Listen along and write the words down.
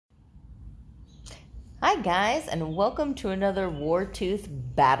Hi guys, and welcome to another Wartooth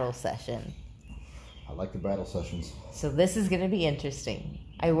battle session. I like the battle sessions. So this is going to be interesting.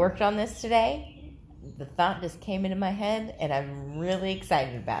 I worked on this today. The thought just came into my head, and I'm really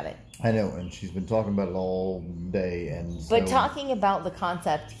excited about it. I know, and she's been talking about it all day. But talking about the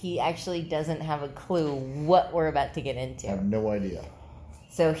concept, he actually doesn't have a clue what we're about to get into. I have no idea.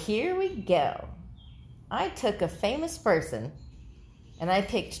 So here we go. I took a famous person, and I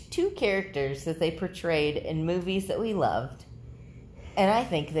picked two characters that they portrayed in movies that we loved, and I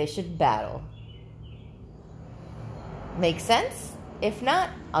think they should battle. Make sense? If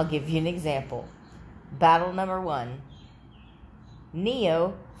not, I'll give you an example. Battle number 1.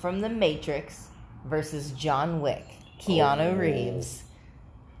 Neo from The Matrix versus John Wick. Keanu Reeves.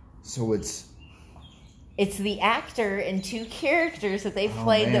 So it's the actor and two characters that they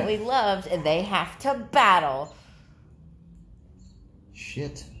played that we loved, and they have to battle.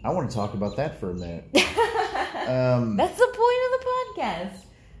 Shit. I want to talk about that for a minute. That's the point of the podcast.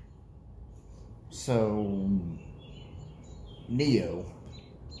 So, Neo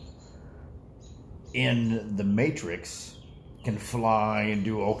in The Matrix can fly and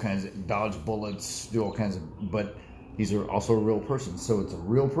do all kinds of dodge bullets, do all kinds of, but he's also a real person. So it's a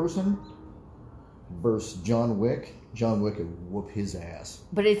real person versus John Wick. John Wick would whoop his ass.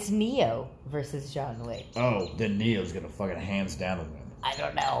 But it's Neo versus John Wick. Oh, then Neo's gonna fucking hands down win. I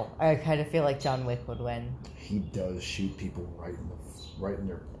don't know. I kind of feel like John Wick would win. He does shoot people right in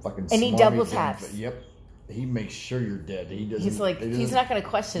their fucking. And he double taps. Yep. He makes sure you're dead. He doesn't. He's like, he's not going to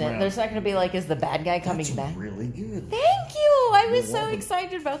question it. There's not going to be like, is the bad guy coming That's back? Really good. Thank you. I was so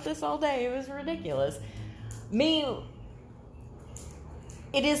excited about this all day. It was ridiculous.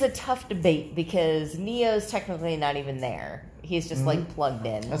 It is a tough debate because Neo's technically not even there. He's just like plugged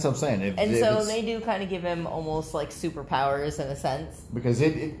in. That's what I'm saying. So they do kind of give him almost like superpowers in a sense. Because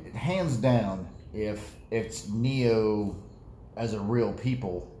it hands down, if it's Neo as a real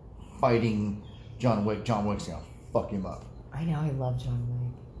people fighting John Wick, John Wick's gonna fuck him up. I know, I love John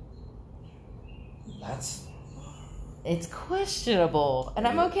Wick. It's questionable. And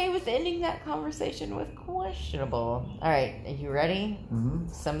I'm okay with ending that conversation with questionable. Alright, are you ready? Mm-hmm.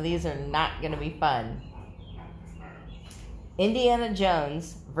 Some of these are not going to be fun. Indiana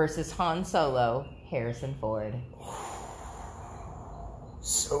Jones versus Han Solo, Harrison Ford.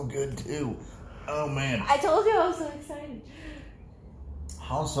 So good, too. Oh, man. I told you I was so excited.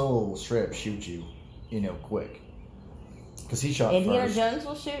 Han Solo will straight up shoot you, quick. Because he shot Indiana first. Jones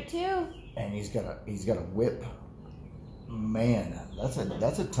will shoot, too. And he's got a whip. Man, that's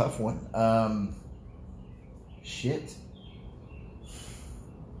a tough one. Shit.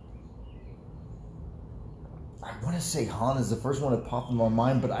 I want to say Han is the first one that popped in my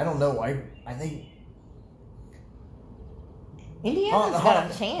mind, but I don't know. I think Indiana's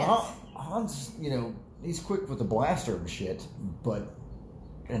got a chance. Han's, he's quick with the blaster and shit,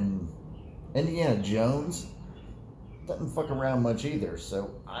 and Indiana Jones doesn't fuck around much either.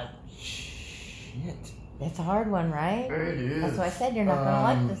 So shit. It's a hard one, right? It is. That's why I said you're not going to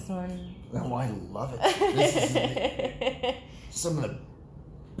like this one. No, I love it. This is some of the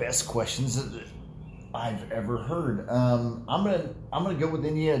best questions that I've ever heard. I'm gonna go with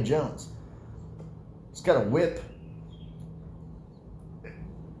Indiana Jones. He's got a whip.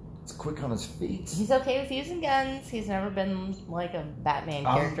 It's quick on his feet. He's okay with using guns. He's never been like a Batman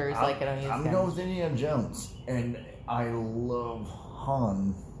character who's like, I don't use guns. I'm going with Indiana Jones. And I love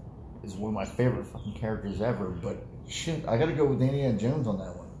Han. Is one of my favorite fucking characters ever, but shit, I gotta go with Indiana Jones on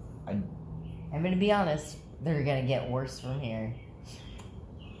that one. I'm gonna be honest, they're gonna get worse from here.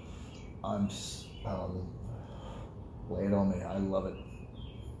 Lay it on me. I love it.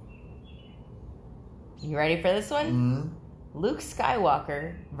 You ready for this one? Mm-hmm. Luke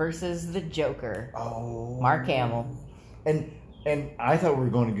Skywalker versus the Joker. Oh, Mark Hamill. And I thought we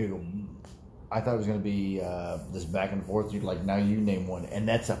were going to go. I thought it was going to be this back and forth. You'd now you name one, and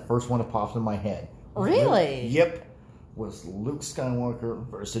that's the first one that popped in my head. Really? Yep. Was Luke Skywalker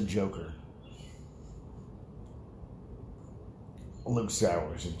versus Joker. Luke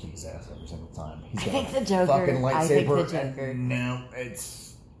Skywalker should kick his ass every single time. He's got I think the Joker. Fucking lightsaber. I think the Joker. No,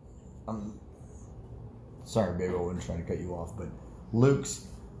 it's. I'm sorry, baby. I wasn't trying to cut you off, but Luke's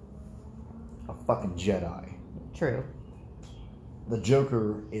a fucking Jedi. True. The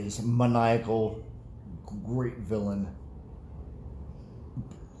Joker is maniacal, great villain,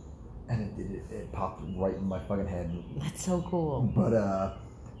 and it popped right in my fucking head. That's so cool. But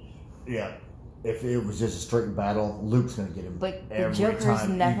yeah, if it was just a straight battle, Luke's gonna get him. But every the Joker's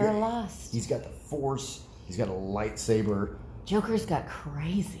time. never lost. He's got the Force. He's got a lightsaber. Joker's got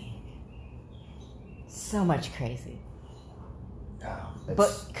crazy. So much crazy.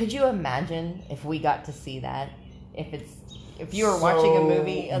 But could you imagine if we got to see that? If you were watching a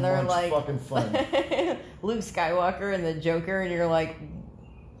movie and they're like fucking fun. Luke Skywalker and the Joker, and you're like,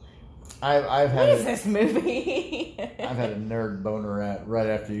 I've had what is this movie? I've had a nerd boner right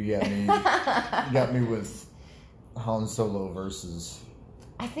after you got me. You got me with Han Solo versus.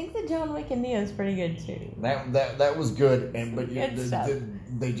 I think the John Wick and Neo is pretty good too. That was good, but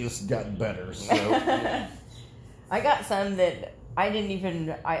they just got better. So I got some that I didn't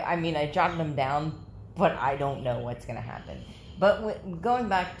even. I mean, I jotted them down, but I don't know what's going to happen. But going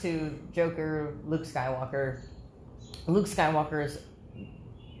back to Joker, Luke Skywalker is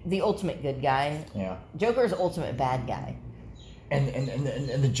the ultimate good guy. Yeah. Joker's ultimate bad guy.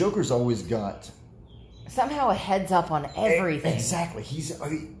 And the Joker's always got somehow a heads up on everything. Exactly. He's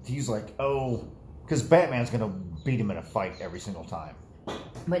like, because Batman's gonna beat him in a fight every single time,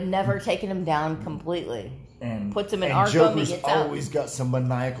 but never taking him down completely. And puts him in Arkham. Joker's he gets always out. Got some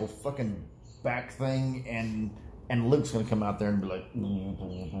maniacal fucking back thing, and Luke's gonna come out there and be like,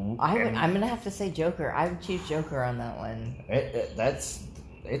 I'm gonna have to say Joker. I would choose Joker on that one.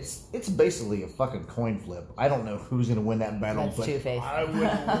 It's basically a fucking coin flip. I don't know who's gonna win that battle, That's but Two-Face. I would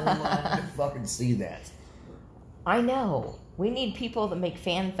love to fucking see that. I know. We need people that make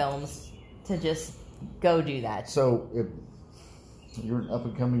fan films to just go do that. So if you're an up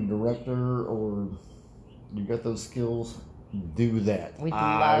and coming director or you got those skills, do that. We'd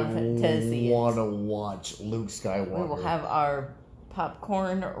love to see it. I want to watch Luke Skywalker. We will have our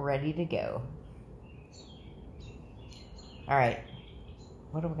popcorn ready to go. All right.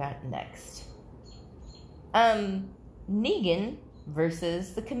 What do we got next? Negan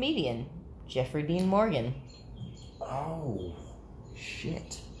versus the comedian, Jeffrey Dean Morgan. Oh,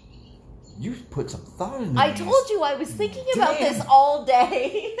 shit. You put some thought into I these. told you I was thinking about this all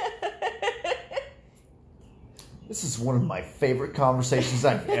day. This is one of my favorite conversations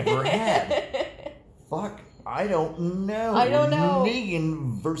I've ever had. Fuck, I don't know.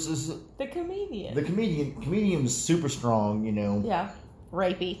 Negan versus the comedian. The comedian was super strong, you know. Yeah,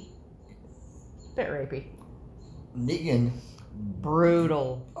 rapey. Bit rapey. Negan,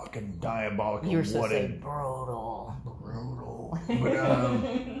 brutal. Fucking diabolical. You were supposed to say brutal. But,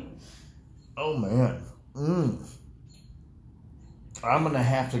 oh man. I'm gonna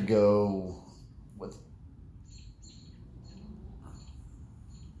have to go with.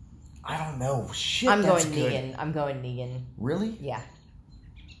 I don't know. Shit, I'm that's going good. Negan. I'm going Negan. Really? Yeah.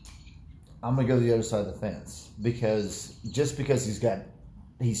 I'm gonna go to the other side of the fence because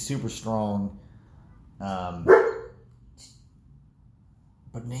he's super strong.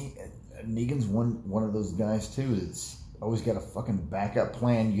 But Negan's one of those guys too that's always got a fucking backup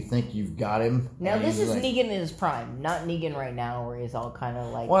plan. You think you've got him. Now this is like, Negan in his prime, not Negan right now where he's all kind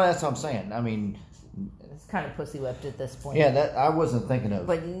of like. Well, that's what I'm saying. I mean, it's kind of pussy whipped at this point. Yeah, that I wasn't thinking of.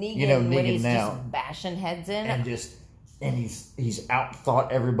 But Negan, Negan when he's now, just bashing heads in, and he's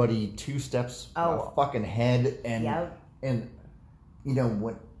out-thought everybody 2 steps fucking head, and you know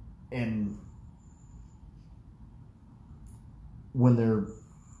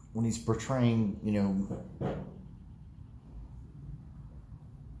when he's portraying, you know,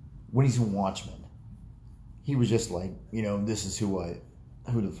 when he's in Watchmen, he was just like, you know, this is who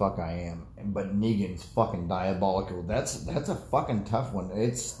the fuck I am. But Negan's fucking diabolical. That's a fucking tough one.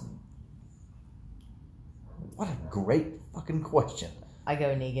 What a great fucking question. I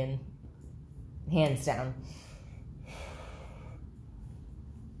go Negan, hands down.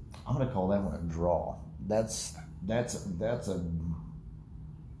 I'm gonna call that one a draw. That's a.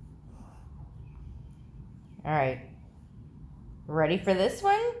 All right. Ready for this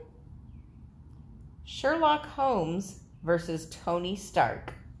one? Sherlock Holmes versus Tony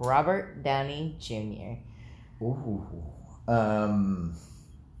Stark, Robert Downey Jr. Ooh.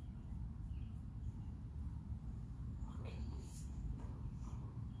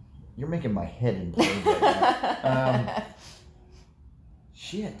 You're making my head implode right now.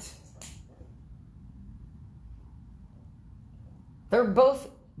 Shit. They're both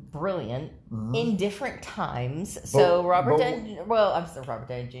brilliant in different times. So Robert Downey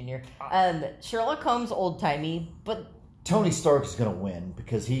Jr. Sherlock Holmes old timey, but Tony Stark is going to win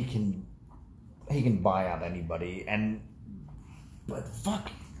because he can buy out anybody.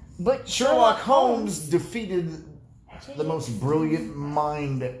 But Sherlock Holmes defeated the most brilliant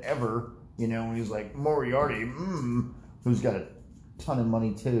mind ever. You know, when he was like Moriarty, who's got a ton of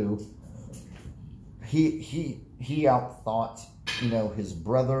money too. He outthought, you know, his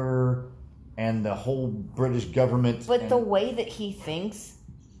brother and the whole British government. But the way that he thinks,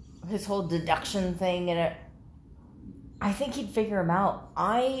 his whole deduction thing, and I think he'd figure him out.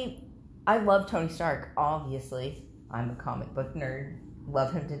 I love Tony Stark, obviously. I'm a comic book nerd,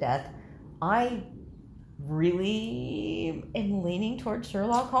 love him to death. I really am leaning towards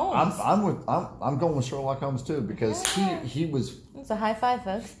Sherlock Holmes. I'm going with Sherlock Holmes too, because he was. It's a high five,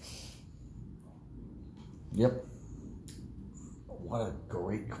 folks. Yep. What a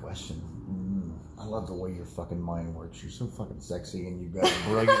great question. I love the way your fucking mind works. You're so fucking sexy, and you got a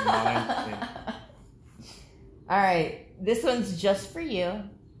brilliant mind. All right, this one's just for you.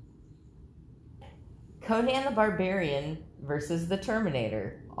 Conan the Barbarian versus the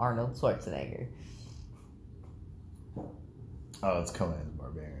Terminator, Arnold Schwarzenegger. Oh, it's Conan the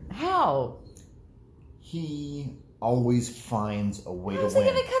Barbarian. How? He always finds a way to win. How's he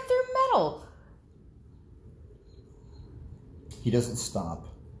gonna cut through metal? He doesn't stop.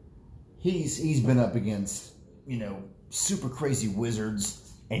 He's been up against, super crazy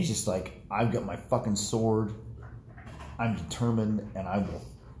wizards, and he's just like, I've got my fucking sword. I'm determined, and I will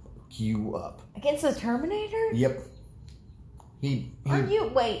fuck you up. Against the Terminator? Yep. Wait,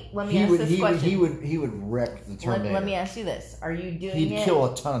 let me ask this question. He would wreck the Terminator. Let me ask you this. Are you doing He'd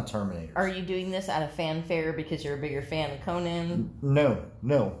kill a ton of Terminators. Are you doing this out of fanfare because you're a bigger fan of Conan?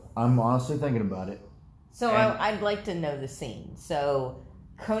 No. I'm honestly thinking about it. So I'd like to know the scene. So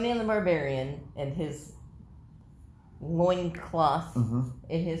Conan the Barbarian and his loincloth and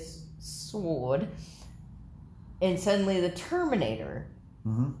his sword, and suddenly the Terminator.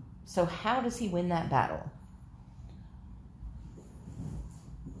 Mm-hmm. So how does he win that battle?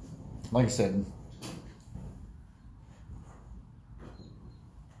 Like I said,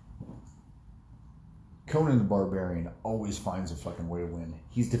 Conan the Barbarian always finds a fucking way to win.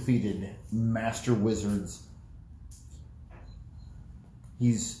 He's defeated master wizards.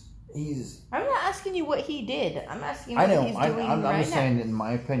 He's. I'm not asking you what he did. I'm asking you what he's doing I'm right just now. saying, in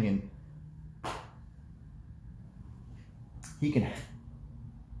my opinion, he can.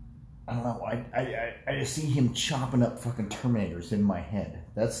 I don't know. I just see him chopping up fucking Terminators in my head.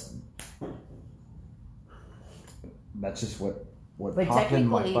 That's just what But popped in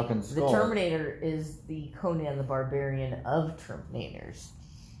my technically, fucking skull. the Terminator is the Conan the Barbarian of Terminators.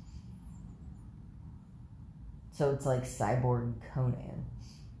 So it's like Cyborg Conan.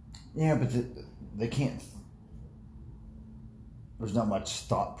 Yeah, but they can't. There's not much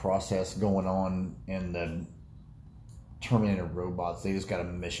thought process going on in the Terminator robots. They just got a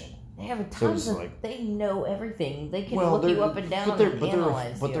mission. They have tons of. They know everything. They can look you up and down and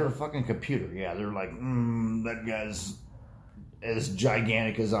analyze you. But they're a fucking computer. Yeah, they're like, that guy's as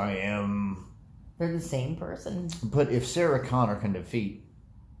gigantic as I am. They're the same person. But if Sarah Connor can defeat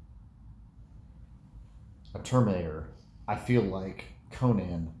a Terminator, I feel like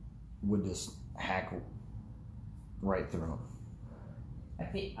Conan would just hack right through him.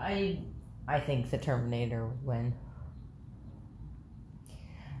 I think the Terminator would win.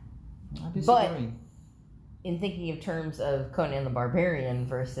 I disagree. But in thinking of terms of Conan the Barbarian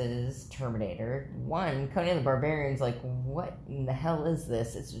versus Terminator, Conan the Barbarian's like, what in the hell is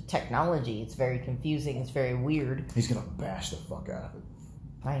this? It's technology. It's very confusing. It's very weird. He's gonna bash the fuck out of it.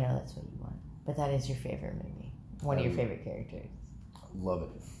 I know that's what you want. But that is your favorite movie. One of your favorite characters. Love it.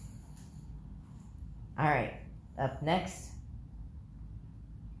 Alright. Up next,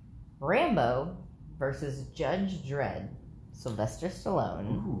 Rambo versus Judge Dredd. Sylvester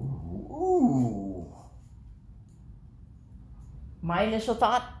Stallone. Ooh. My initial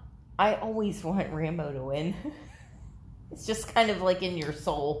thought, I always want Rambo to win. It's just kind of like in your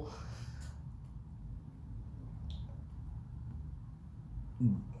soul.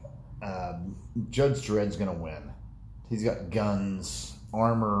 Judge Dredd's gonna win. He's got guns,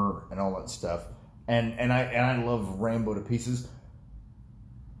 armor, and all that stuff. And I love Rambo to pieces.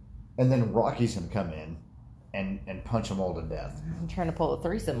 And then Rocky's gonna come in and punch them all to death. I'm trying to pull a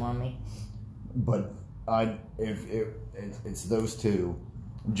threesome on me. But if it's those two,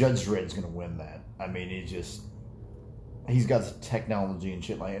 Judge Dredd's gonna win that. I mean, he's got the technology and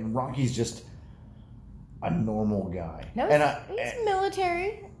shit like that. And Rocky's just a normal guy. No, he's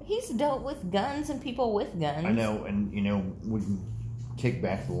military. He's dealt with guns and people with guns. I know, and we can kick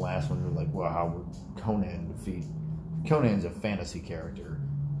back to the last one. We're like, well, how would Conan defeat? Conan's a fantasy character.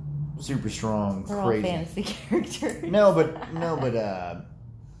 Super strong, They're crazy. all fantasy characters. No, but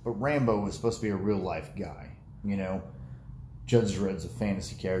Rambo was supposed to be a real life guy. Judge Dredd's a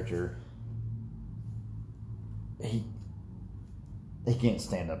fantasy character. He can't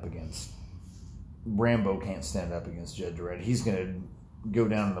stand up against Rambo. Can't stand up against Judge Dredd. He's gonna go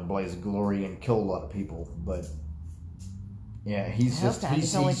down in a blaze of glory and kill a lot of people. But yeah, he's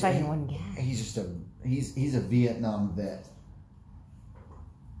only fighting one guy. He's a Vietnam vet.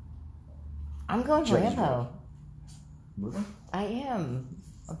 I'm going Rambo. Really? I am.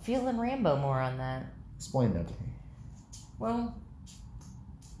 I'm feeling Rambo more on that. Explain that to me. Well,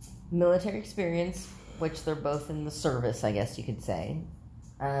 military experience, which they're both in the service, I guess you could say.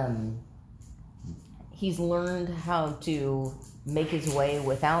 He's learned how to make his way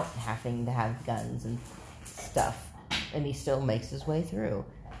without having to have guns and stuff. And he still makes his way through.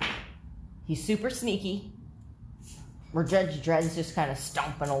 He's super sneaky. Where Judge Dredd's just kind of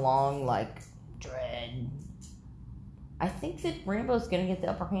stomping along like, Dredd. I think that Rambo's going to get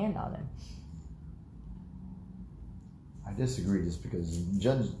the upper hand on him. I disagree just because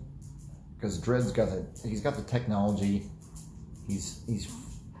Dredd's got the technology. He's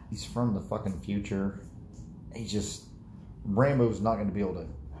from the fucking future. Rambo's not going to be able to.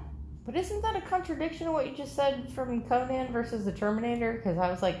 But isn't that a contradiction of what you just said from Conan versus the Terminator? Because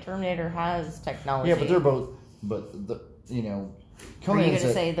I was like, Terminator has technology. Yeah, but they're both. But Conan. Are you going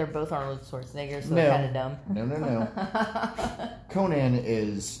to say they're both Arnold Schwarzenegger, so they're kind of dumb? No. Conan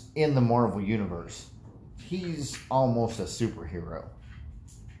is in the Marvel universe. He's almost a superhero.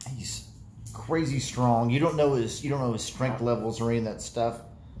 He's crazy strong. You don't know his strength levels or any of that stuff.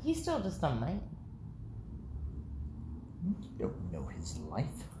 He's still just a man. You don't know his life.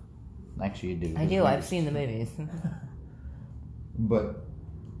 Actually, you do. I do. I've seen the movies. But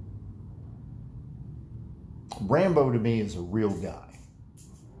Rambo to me is a real guy.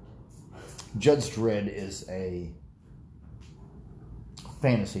 Judge Dredd is a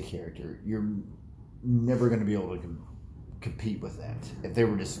fantasy character. You're never going to be able to compete with that if they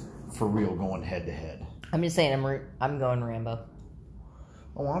were just for real going head to head. I'm just saying, I'm going Rambo.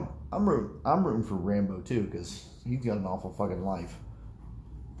 Oh, I'm rooting for Rambo too because he's got an awful fucking life.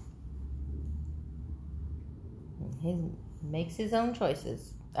 He makes his own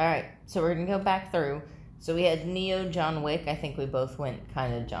choices. All right, so we're gonna go back through. So we had Neo, John Wick. I think we both went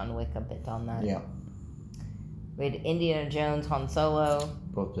kind of John Wick a bit on that. Yeah. We had Indiana Jones, Han Solo.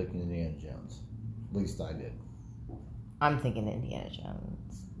 Both picking Indiana Jones. At least I did. I'm thinking Indiana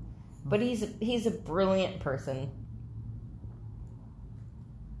Jones, but he's a brilliant person.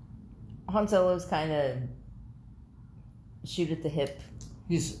 Han Solo's kind of shoot at the hip.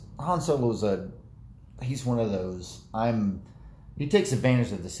 Han Solo's he's one of those. He takes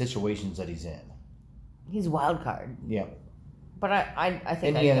advantage of the situations that he's in. He's a wild card. Yeah. But I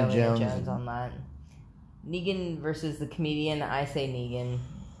think Indiana I'd go Jones. Jones on that. Negan versus the comedian. I say Negan.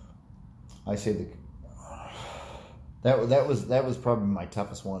 I say that was probably my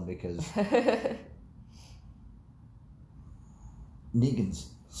toughest one because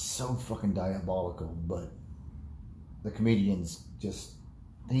Negan's so fucking diabolical, but the comedian's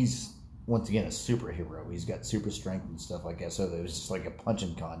he's once again a superhero. He's got super strength and stuff like that, so it was just like a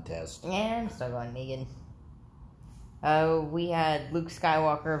punching contest. Yeah, I'm still going Negan. We had Luke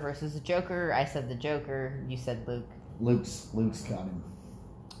Skywalker versus the Joker. I said the Joker. You said Luke. Luke's got him.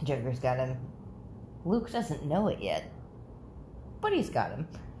 Joker's got him. Luke doesn't know it yet, but he's got him.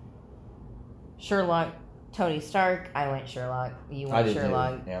 Sherlock, Tony Stark. I went Sherlock. You went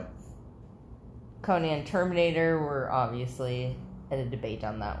Sherlock. Yeah. Conan, Terminator. We're obviously at a debate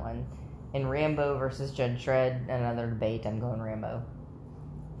on that one. And Rambo versus Judge Dredd. Another debate. I'm going Rambo.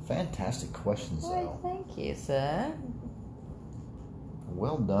 Fantastic questions, though. Why, thank you, sir.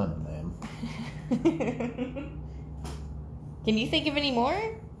 Well done, ma'am. Can you think of any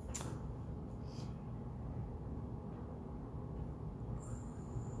more?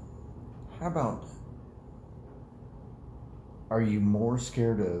 How about, are you more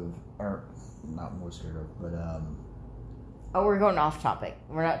scared of, or not more scared of, but Oh, we're going off topic.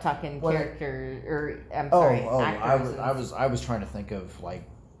 We're not talking character, or I'm sorry, actors. I was trying to think of like,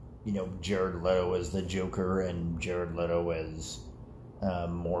 Jared Leto as the Joker and Jared Leto as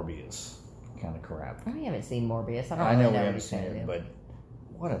Morbius, kind of crap. I haven't seen Morbius. I know we haven't seen it, but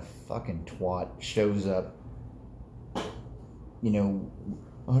what a fucking twat shows up. I've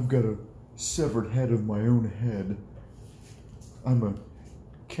got a severed head of my own head. I'm a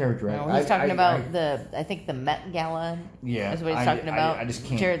character. No, he's talking about I think the Met Gala. Yeah, that's what he's talking about. I just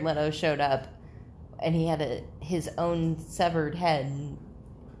can't. Jared Leto showed up, and he had his own severed head.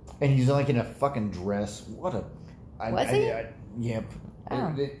 And he's like in a fucking dress. What a... Was he? Yep.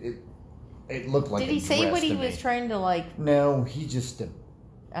 Oh. It looked like. Did he say what he was trying to like? No, he just.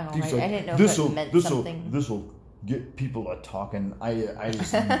 I didn't know if it meant something. This'll get people a talking. I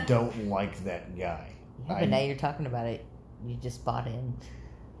just don't like that guy. Yeah, but now you're talking about it. You just bought in.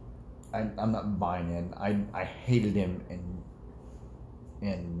 I'm not buying in. I hated him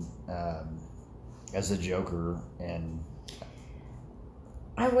in as a Joker, and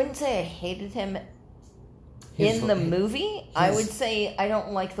I wouldn't say I hated him in the movie. I would say I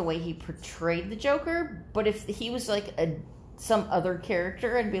don't like the way he portrayed the Joker, but if he was like a some other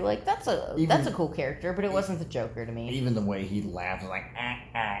character, I'd be like, that's a cool character, but it wasn't the Joker to me. Even the way he laughs, like,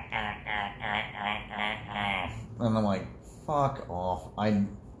 and I'm like, fuck off.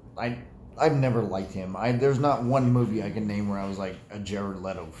 I've never liked him. There's not one movie I can name where I was like a Jared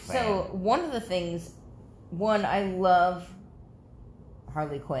Leto fan. So one of the things, I love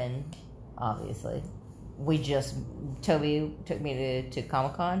Harley Quinn, obviously. Toby took me to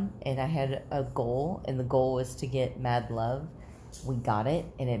Comic-Con, and I had a goal, and the goal was to get Mad Love. We got it,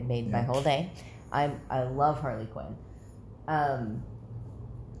 and it made my whole day. I love Harley Quinn.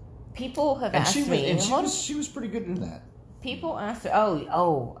 People have asked me... And she was pretty good in that. People asked her,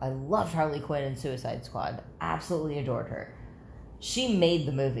 I loved Harley Quinn in Suicide Squad. Absolutely adored her. She made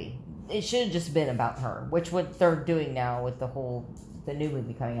the movie. It should have just been about her, which what they're doing now with the new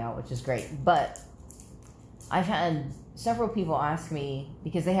movie coming out, which is great. But I've had several people ask me,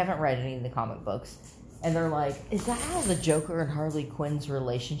 because they haven't read any of the comic books, and they're like, is that how the Joker and Harley Quinn's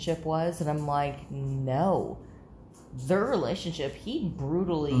relationship was? And I'm like, no. Their relationship, he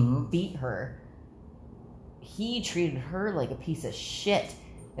brutally beat her. He treated her like a piece of shit.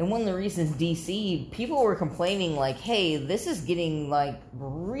 And one of the reasons DC, people were complaining like, hey, this is getting like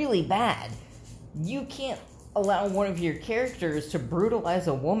really bad. You can't allow one of your characters to brutalize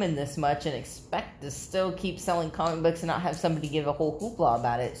a woman this much and expect to still keep selling comic books and not have somebody give a whole hoopla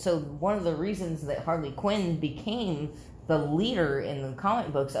about it. So one of the reasons that Harley Quinn became the leader in the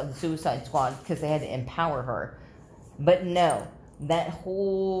comic books of the Suicide Squad, because they had to empower her. But no, that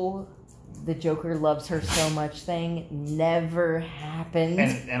whole the Joker loves her so much thing never happened.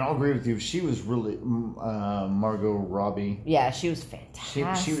 And I'll agree with you. She was really Margot Robbie. Yeah, she was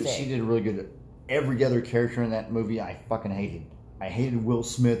fantastic. She did really good. Every other character in that movie, I fucking hated. I hated Will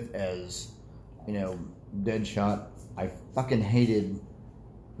Smith as, Deadshot. I fucking hated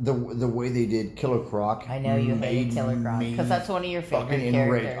the way they did Killer Croc. I know you hated Killer Croc because that's one of your favorite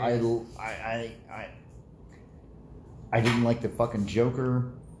characters. I didn't like the fucking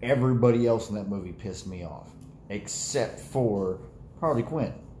Joker. Everybody else in that movie pissed me off, except for Harley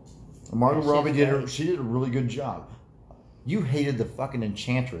Quinn. Margot Robbie did a really good job. You hated the fucking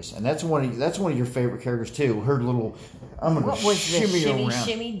Enchantress, and that's one of your favorite characters too. Her little, what was shimmy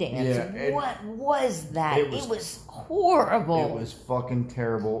dance? Yeah, what was that? It was horrible. It was fucking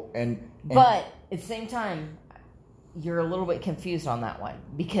terrible. But at the same time, you're a little bit confused on that one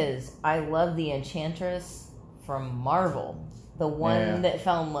because I love the Enchantress from Marvel, the one that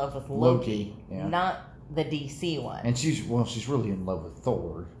fell in love with Loki, not the DC one. And she's really in love with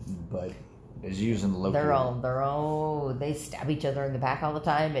Thor, but is using Loki. They stab each other in the back all the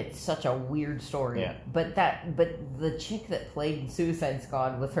time. It's such a weird story. Yeah. But the chick that played Suicide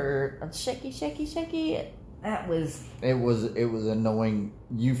Squad with her shaky, that was it was annoying.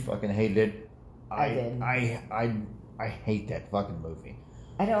 You fucking hated it. I did. I hate that fucking movie.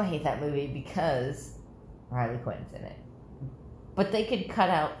 I don't hate that movie because Harley Quinn's in it. But they could cut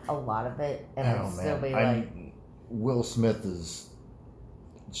out a lot of it, and I'd still be like... Will Smith is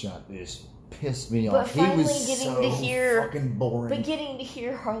pissed me but off. Finally he was getting so to hear, fucking boring. But getting to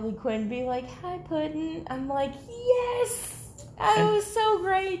hear Harley Quinn be like, "Hi, Puddin'," I'm like, "Yes, that was so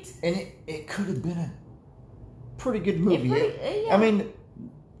great." And it could have been a pretty good movie. Yeah. I mean,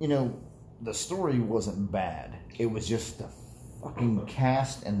 the story wasn't bad. It was just the fucking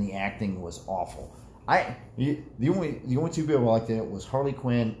cast and the acting was awful. The only two people I liked in it was Harley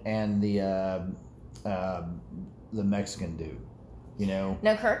Quinn and the Mexican dude.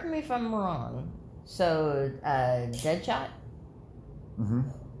 Now, correct me if I'm wrong. So, Deadshot? Mm-hmm.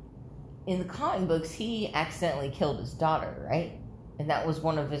 In the comic books, he accidentally killed his daughter, right? And that was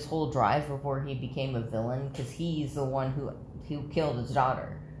one of his whole drive before he became a villain, because he's the one who killed his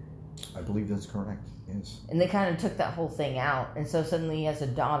daughter. I believe that's correct, yes. And they kind of took that whole thing out, and so suddenly he has a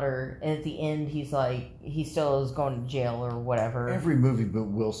daughter, and at the end he's like, he still is going to jail or whatever. Every movie but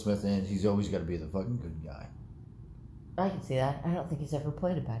Will Smith ends, he's always got to be the fucking good guy. I can see that. I don't think he's ever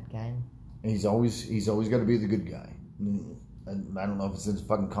played a bad guy. And he's always got to be the good guy. I don't know if it's in his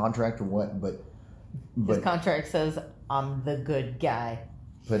fucking contract or what, but his contract says I'm the good guy.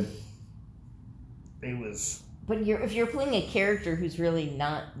 But it was. But if you're playing a character who's really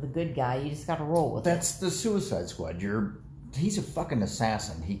not the good guy, you just got to roll with it. That's the Suicide Squad. He's a fucking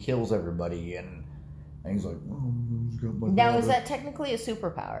assassin. He kills everybody, and he's like. Now, is that technically a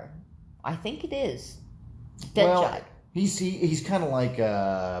superpower? I think it is. Deadshot. Well, he's kind of like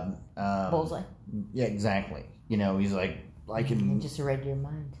Bullseye. Yeah, exactly. He's like I can just read your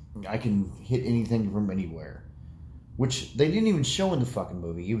mind. I can hit anything from anywhere, which they didn't even show in the fucking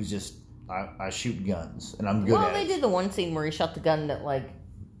movie. He was just I shoot guns and I'm good at it. Well, they did the one scene where he shot the gun that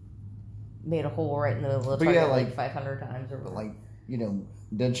made a hole right in the middle of the target like 500 times or whatever. Like, you know,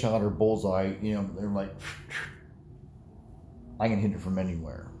 Deadshot or Bullseye, you know, they're like, I can hit it from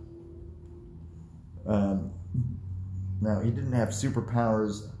anywhere. Now, he didn't have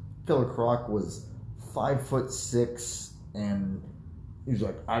superpowers. Killer Croc was 5'6", and he was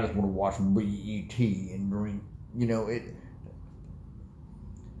like, I just want to watch BET and drink. You know, it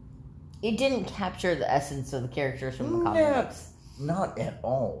didn't capture the essence of the characters from the comic books. Not at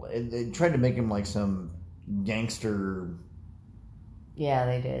all. It tried to make him like some gangster. Yeah,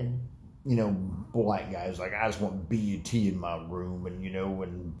 they did. You know, black guys like, I just want BET in my room, and you know,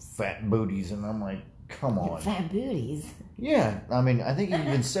 and fat booties, and I'm like, come on, fat booties. Yeah, I mean, I think he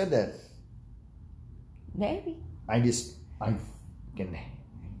even said that. Maybe. I fucking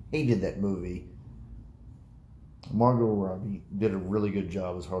hated that movie. Margot Robbie did a really good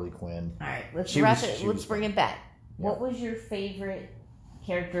job as Harley Quinn. All right, let's wrap it. Let's bring it back. Yeah. What was your favorite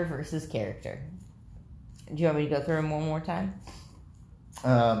character versus character? Do you want me to go through them one more time?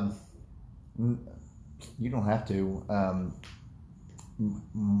 You don't have to.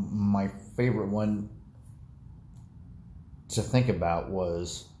 My favorite one to think about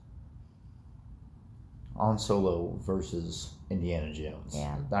was Han Solo versus Indiana Jones.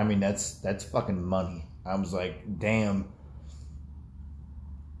 Yeah. I mean, that's fucking money. I was like, damn,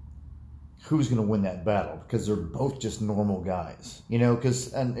 who's going to win that battle? Because they're both just normal guys. You know,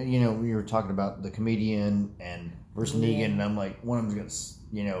 you know, we were talking about the comedian and versus Negan, and I'm like, one of them's going to,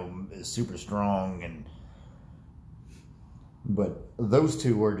 you know, is super strong, but those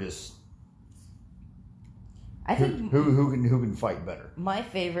two are just, I think who can fight better. My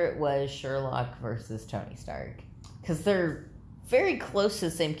favorite was Sherlock versus Tony Stark, because they're very close to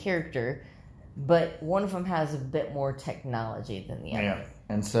the same character, but one of them has a bit more technology than the other. Yeah,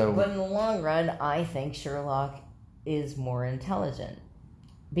 and so. But in the long run, I think Sherlock is more intelligent,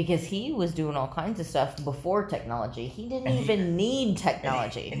 because he was doing all kinds of stuff before technology. He didn't even need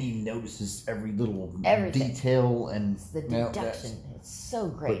technology, and he notices every little everything. Detail, and it's the deduction. It's so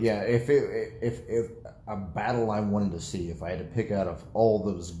great. But yeah, if a battle I wanted to see, if I had to pick out of all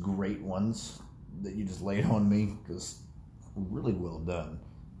those great ones that you just laid on me, because really well done.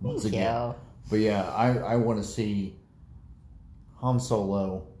 Thank you. But yeah, I want to see Han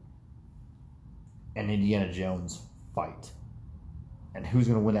Solo and Indiana Jones fight. And who's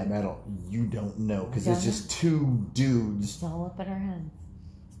going to win that battle? You don't know, because it's just two dudes. It's all up in our heads.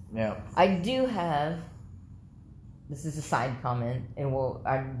 Yeah. I do have. This is a side comment, and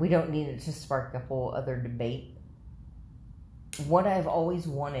we don't need it to spark a whole other debate. What I've always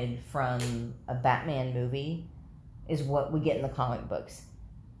wanted from a Batman movie is what we get in the comic books.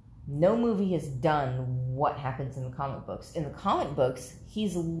 No movie has done what happens in the comic books. In the comic books,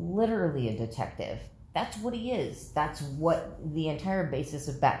 he's literally a detective. That's what he is. That's what the entire basis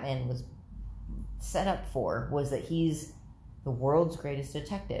of Batman was set up for, was that he's the world's greatest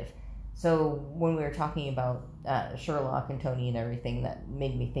detective. So when we were talking about Sherlock and Tony and everything, that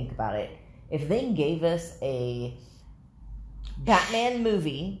made me think about it. If they gave us a Batman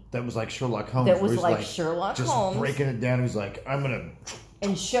movie that was like Sherlock Holmes, that was like Sherlock Holmes, just breaking it down, he's like, I'm gonna,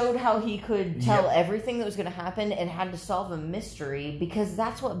 and showed how he could tell everything that was going to happen and had to solve a mystery, because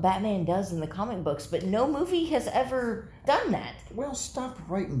that's what Batman does in the comic books, but no movie has ever done that. Well, stop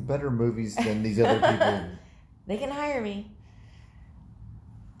writing better movies than these other people. They can hire me.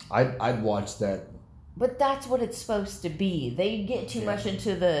 I'd watch that. But that's what it's supposed to be. They get too much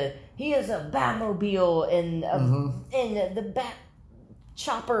into he has a Batmobile and the Bat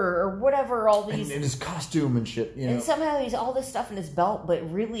chopper or whatever, all these, and his costume and shit, you know. And somehow he's all this stuff in his belt,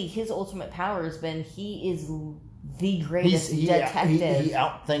 but really his ultimate power has been he is the greatest detective. He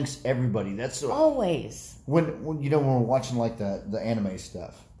outthinks everybody. That's always when you know, when we're watching like the anime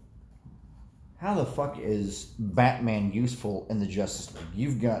stuff. How the fuck is Batman useful in the Justice League?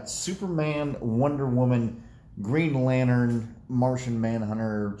 You've got Superman, Wonder Woman, Green Lantern, Martian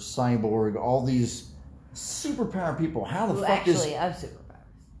Manhunter, Cyborg, all these superpower people. How the fuck I have superpowers.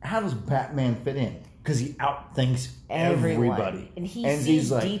 How does Batman fit in? Because he outthinks everybody. And he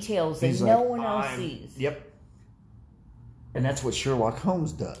sees like, details that no one else sees. Yep. And that's what Sherlock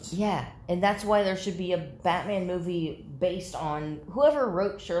Holmes does. Yeah. And that's why there should be a Batman movie based on whoever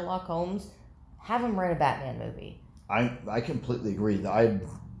wrote Sherlock Holmes. Have him write a Batman movie. I completely agree.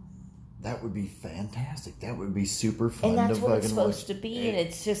 That would be fantastic. That would be super fun. And that's what it's supposed to be. And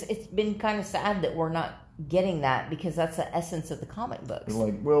it's been kind of sad that we're not getting that, because that's the essence of the comic books. They're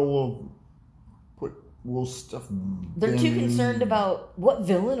like, well, we'll stuff. They're too concerned about what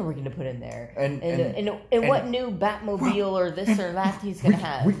villain are we going to put in there, and what new Batmobile or this or that he's going to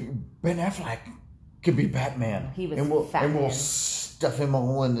have. Ben Affleck could be Batman. He was and we'll stuff him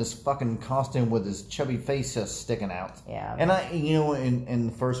all in this fucking costume with his chubby face just sticking out. Yeah. And in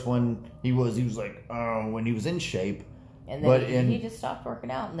the first one, he was like, when he was in shape. And then he just stopped working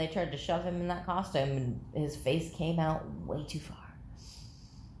out, and they tried to shove him in that costume, and his face came out way too far.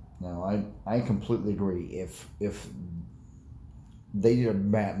 No, I completely agree. If they did a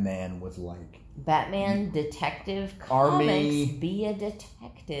Batman with like Batman Detective Army, Comics, be a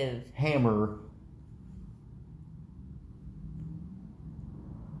detective. Hammer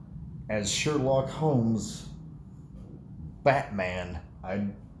as Sherlock Holmes, Batman,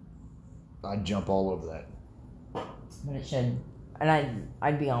 I'd jump all over that. But it should, and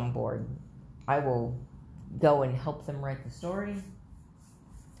I'd be on board. I will go and help them write the story.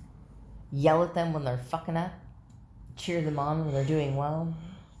 Yell at them when they're fucking up. Cheer them on when they're doing well.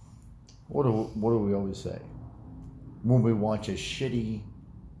 What do we always say? When we watch a shitty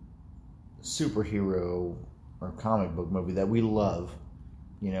superhero or comic book movie that we love,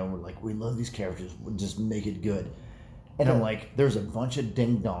 we're like, we love these characters, we'll just make it good. And I'm like, there's a bunch of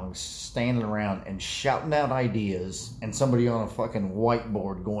ding-dongs standing around and shouting out ideas, and somebody on a fucking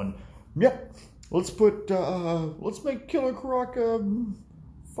whiteboard going, yep, let's make Killer Croc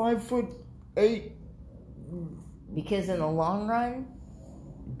 5'8". Because in the long run,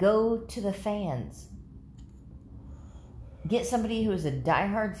 go to the fans. Get somebody who's a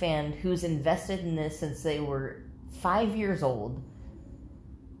diehard fan who's invested in this since they were 5 years old.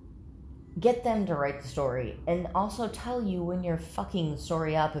 Get them to write the story, and also tell you when you're fucking the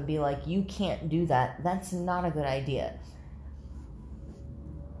story up and be like, you can't do that. That's not a good idea.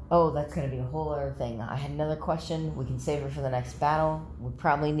 Oh, that's going to be a whole other thing. I had another question. We can save it for the next battle. We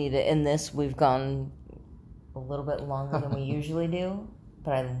probably need to end this. We've gone a little bit longer than we usually do,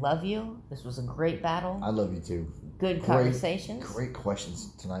 but I love you. This was a great battle. I love you too. Good conversations. Great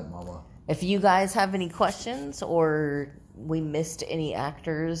questions tonight, Mama. If you guys have any questions or we missed any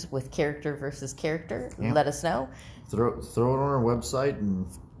actors with character versus character, let us know. Throw it on our website and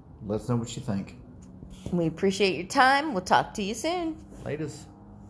let us know what you think. We appreciate your time. We'll talk to you soon. Latest.